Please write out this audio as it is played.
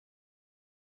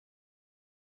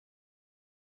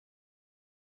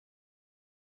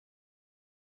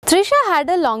Trisha had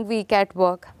a long week at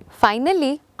work.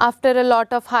 Finally, after a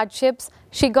lot of hardships,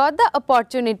 she got the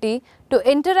opportunity to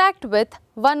interact with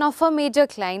one of her major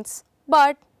clients,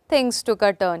 but things took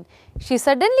a turn. She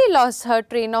suddenly lost her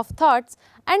train of thoughts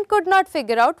and could not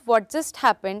figure out what just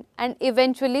happened and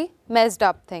eventually messed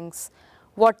up things.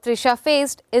 What Trisha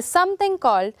faced is something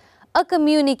called a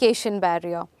communication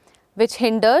barrier, which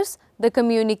hinders the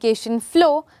communication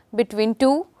flow between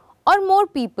two or more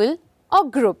people or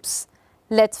groups.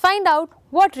 Let's find out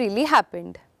what really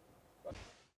happened.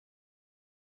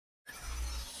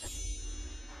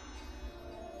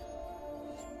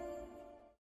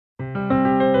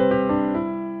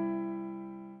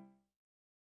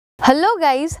 Hello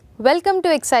guys, welcome to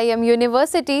XIM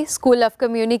University School of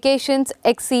Communications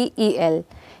XEL.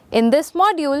 In this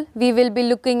module, we will be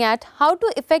looking at how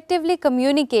to effectively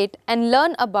communicate and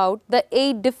learn about the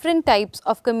 8 different types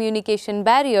of communication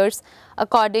barriers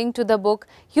according to the book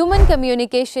Human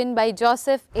Communication by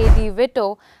Joseph A.D.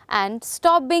 Vito and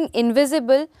Stop Being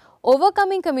Invisible,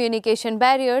 Overcoming Communication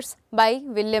Barriers by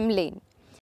William Lane.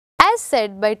 As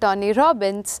said by Tony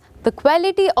Robbins, the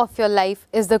quality of your life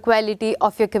is the quality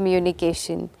of your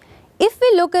communication. If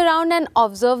we look around and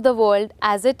observe the world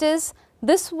as it is,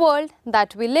 this world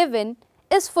that we live in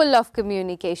is full of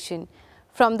communication.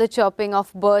 From the chirping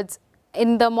of birds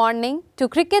in the morning to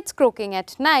crickets croaking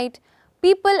at night,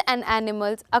 people and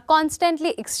animals are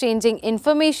constantly exchanging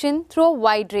information through a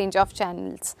wide range of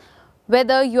channels.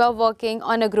 Whether you are working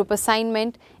on a group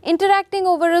assignment, interacting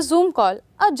over a Zoom call,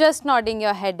 or just nodding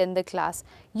your head in the class,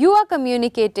 you are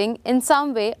communicating in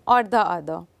some way or the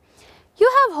other.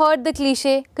 You have heard the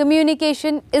cliche,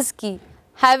 communication is key,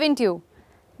 haven't you?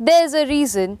 There is a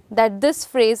reason that this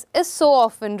phrase is so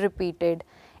often repeated.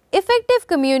 Effective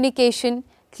communication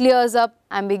clears up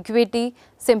ambiguity,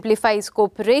 simplifies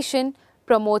cooperation,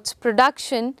 promotes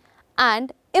production,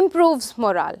 and improves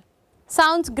morale.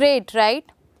 Sounds great, right?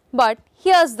 But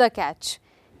here's the catch.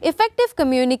 Effective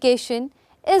communication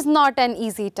is not an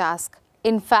easy task.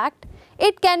 In fact,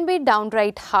 it can be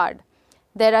downright hard.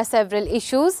 There are several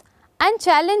issues and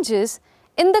challenges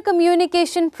in the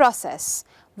communication process,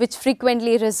 which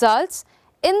frequently results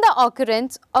in the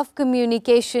occurrence of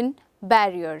communication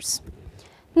barriers.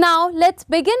 Now, let's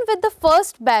begin with the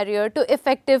first barrier to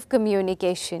effective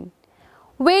communication.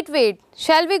 Wait,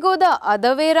 shall we go the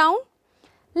other way around?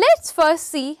 Let's first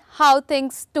see how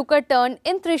things took a turn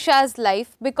in Trisha's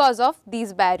life because of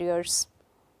these barriers.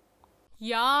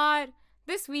 Yaar,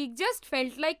 this week just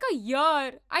felt like a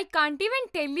year. I can't even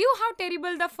tell you how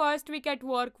terrible the first week at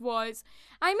work was.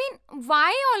 I mean,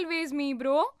 why always me,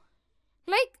 bro?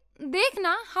 Like, dekh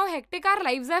na how hectic our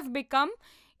lives have become.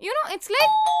 You know, it's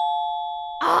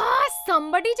like,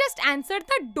 somebody just answered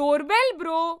the doorbell,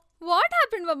 bro. What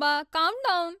happened, Baba? Calm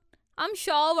down. I'm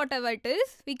sure whatever it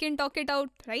is, we can talk it out,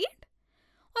 right?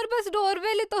 और बस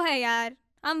doorbell ही तो है यार.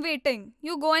 I'm waiting.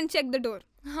 You go and check the door.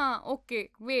 Haan, okay,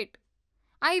 wait.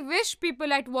 I wish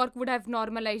people at work would have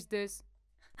normalized this.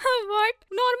 What?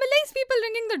 Normalize people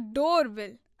ringing the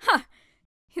doorbell? Ha!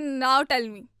 Now tell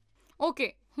me.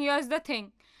 Okay, here's the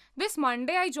thing. This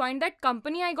Monday I joined that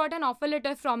company I got an offer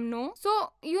letter from, no?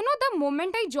 So, you know, the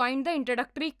moment I joined the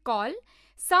introductory call,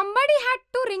 somebody had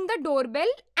to ring the doorbell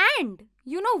and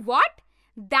you know what?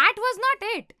 That was not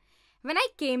it. When I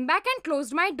came back and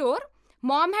closed my door,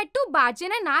 mom had to barge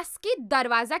in and ask कि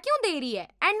दरवाजा क्यों दे रही है?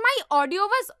 And my audio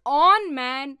was on,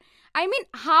 man. I mean,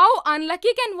 how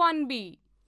unlucky can one be?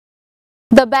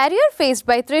 The barrier faced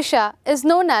by Trisha is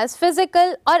known as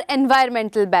physical or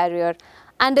environmental barrier.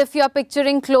 And if you are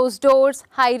picturing closed doors,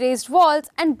 high raised walls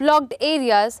and blocked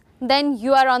areas, then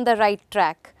you are on the right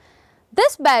track.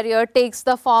 This barrier takes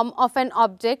the form of an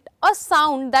object or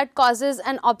sound that causes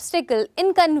an obstacle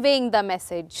in conveying the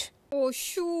message. Oh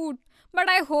shoot, but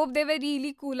I hope they were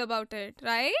really cool about it,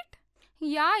 right?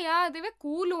 Yeah, they were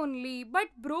cool only. But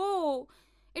bro,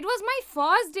 it was my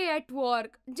first day at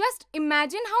work. Just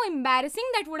imagine how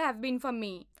embarrassing that would have been for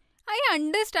me. I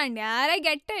understand, yaar, I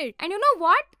get it. And you know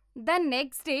what? The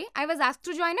next day, I was asked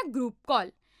to join a group call.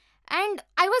 And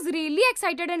I was really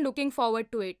excited and looking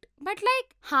forward to it. But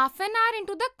like half an hour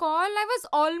into the call, I was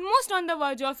almost on the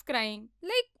verge of crying.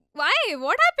 Like, why?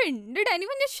 What happened? Did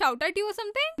anyone just shout at you or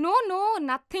something? No,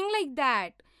 nothing like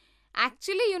that.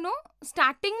 Actually, you know,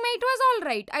 starting it was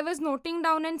alright. I was noting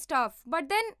down and stuff. But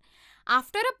then,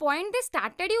 after a point, they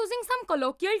started using some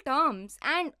colloquial terms.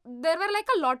 And there were like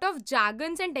a lot of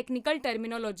jargons and technical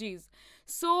terminologies.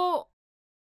 So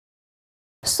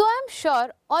I'm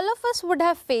sure all of us would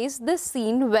have faced this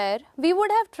scene where we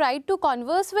would have tried to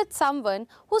converse with someone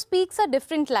who speaks a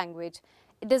different language.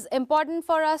 It is important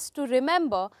for us to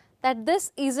remember that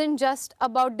this isn't just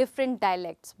about different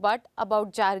dialects but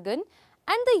about jargon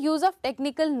and the use of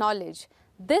technical knowledge.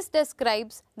 This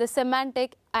describes the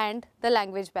semantic and the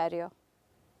language barrier.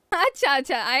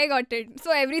 Acha, I got it.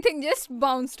 So everything just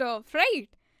bounced off, right?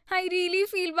 I really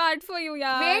feel bad for you,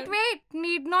 yaar. Wait,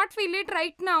 need not feel it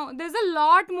right now. There's a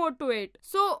lot more to it.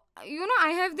 So,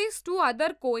 I have these two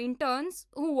other co-interns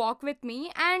who walk with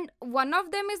me, and one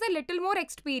of them is a little more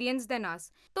experienced than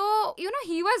us. So,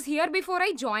 he was here before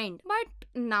I joined.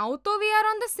 But now to we are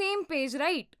on the same page,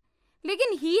 right?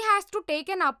 Lekin he has to take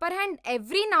an upper hand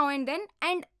every now and then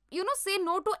and, say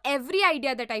no to every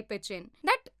idea that I pitch in.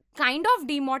 That kind of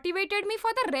demotivated me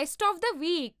for the rest of the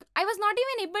week. I was not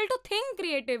even able to think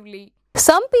creatively.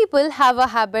 Some people have a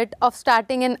habit of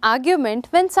starting an argument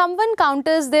when someone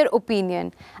counters their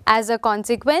opinion. As a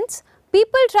consequence,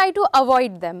 people try to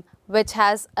avoid them, which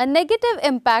has a negative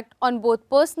impact on both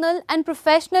personal and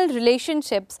professional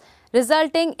relationships,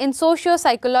 resulting in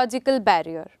socio-psychological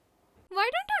barrier. Why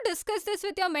don't you discuss this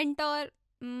with your mentor?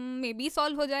 Maybe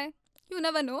solve ho jaye. You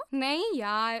never know. Nahi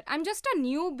yaar, I'm just a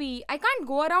newbie. I can't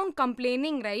go around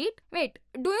complaining, right? Wait,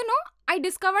 do you know, I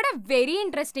discovered a very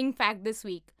interesting fact this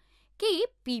week. Ki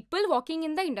people working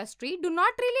in the industry do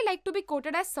not really like to be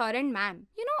quoted as sir and ma'am.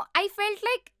 I felt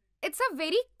like it's a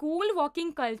very cool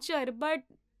working culture, but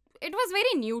it was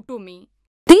very new to me.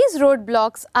 These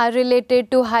roadblocks are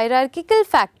related to hierarchical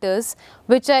factors,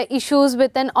 which are issues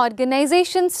with an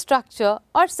organization's structure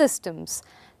or systems.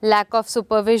 Lack of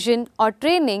supervision or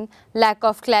training, lack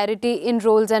of clarity in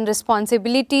roles and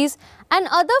responsibilities, and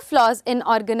other flaws in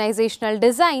organizational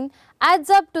design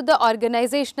adds up to the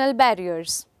organizational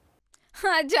barriers.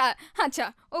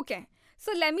 Acha, okay.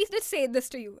 So let me just say this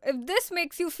to you. If this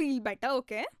makes you feel better,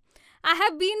 okay? I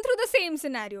have been through the same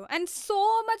scenario, and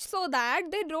so much so that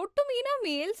they wrote to me in a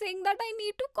mail saying that I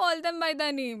need to call them by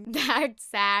their name. That's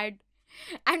sad.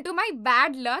 And to my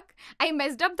bad luck, I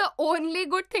messed up the only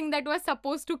good thing that was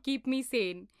supposed to keep me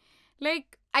sane.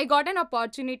 Like, I got an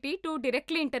opportunity to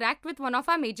directly interact with one of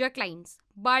our major clients.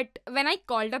 But when I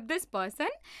called up this person,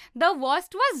 the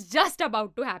worst was just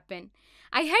about to happen.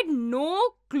 I had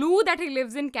no clue that he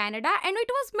lives in Canada and it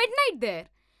was midnight there.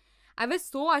 I was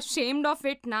so ashamed of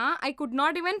it now, I could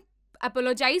not even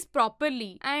apologize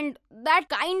properly. And that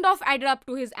kind of added up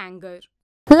to his anger.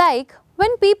 Like,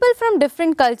 when people from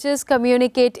different cultures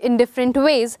communicate in different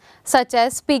ways, such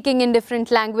as speaking in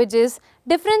different languages,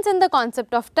 difference in the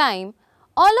concept of time,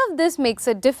 all of this makes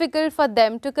it difficult for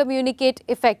them to communicate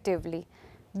effectively.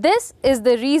 This is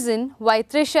the reason why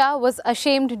Trisha was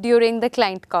ashamed during the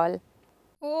client call.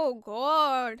 Oh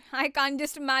God, I can't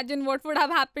just imagine what would have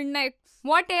happened next.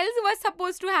 What else was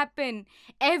supposed to happen?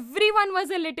 Everyone was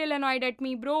a little annoyed at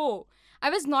me, bro. I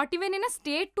was not even in a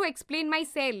state to explain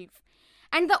myself.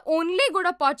 And the only good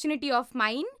opportunity of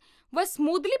mine was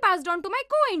smoothly passed on to my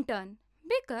co-intern.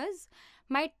 Because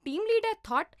my team leader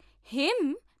thought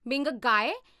him, being a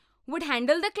guy, would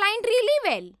handle the client really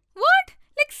well. What?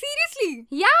 Like seriously?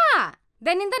 Yeah.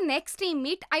 Then in the next team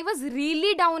meet, I was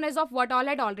really down as of what all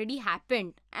had already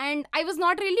happened. And I was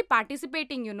not really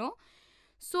participating,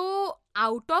 So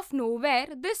out of nowhere,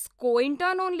 this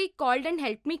co-intern only called and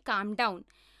helped me calm down.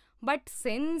 But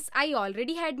since I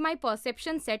already had my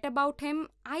perception set about him,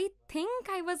 I think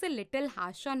I was a little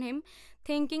harsh on him,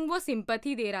 thinking वो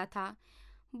sympathy दे रहा था.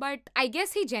 But I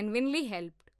guess he genuinely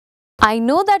helped. I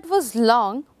know that was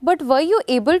long, but were you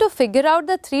able to figure out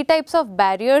the 3 types of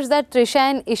barriers that Trisha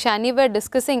and Ishani were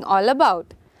discussing all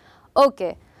about?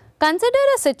 Okay, consider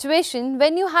a situation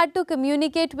when you had to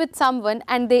communicate with someone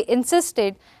and they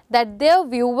insisted that their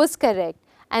view was correct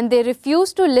and they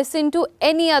refused to listen to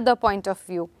any other point of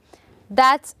view.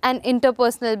 That's an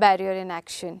interpersonal barrier in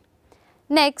action.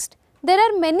 Next, there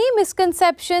are many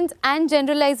misconceptions and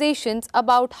generalizations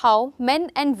about how men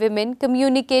and women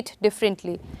communicate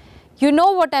differently. You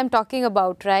know what I'm talking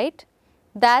about, right?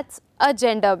 That's a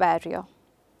gender barrier.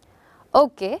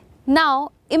 Okay,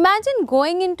 now imagine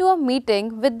going into a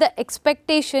meeting with the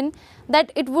expectation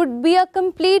that it would be a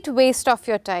complete waste of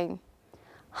your time.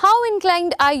 How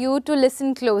inclined are you to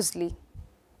listen closely?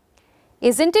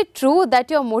 Isn't it true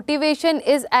that your motivation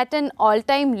is at an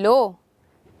all-time low?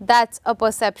 That's a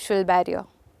perceptual barrier.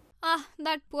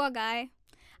 That poor guy.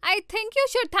 I think you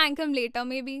should thank him later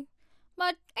maybe.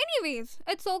 But anyways,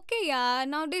 it's okay, yeah.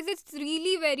 Nowadays it's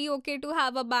really very okay to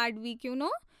have a bad week,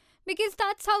 Because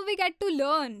that's how we get to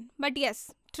learn. But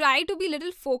yes, try to be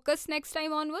little focused next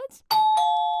time onwards.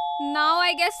 Now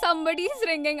I guess somebody's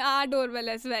ringing our doorbell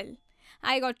as well.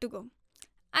 I got to go.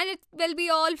 And it will be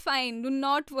all fine. Do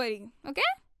not worry. Okay?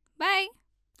 Bye.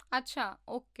 Acha,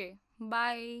 okay.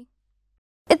 Bye.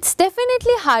 It's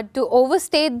definitely hard to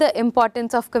overstate the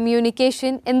importance of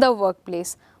communication in the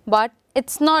workplace, but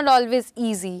it's not always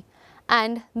easy.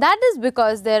 And that is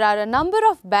because there are a number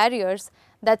of barriers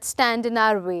that stand in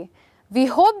our way. We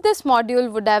hope this module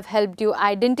would have helped you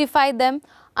identify them,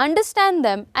 understand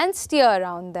them and steer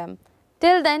around them.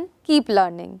 Till then, keep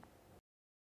learning.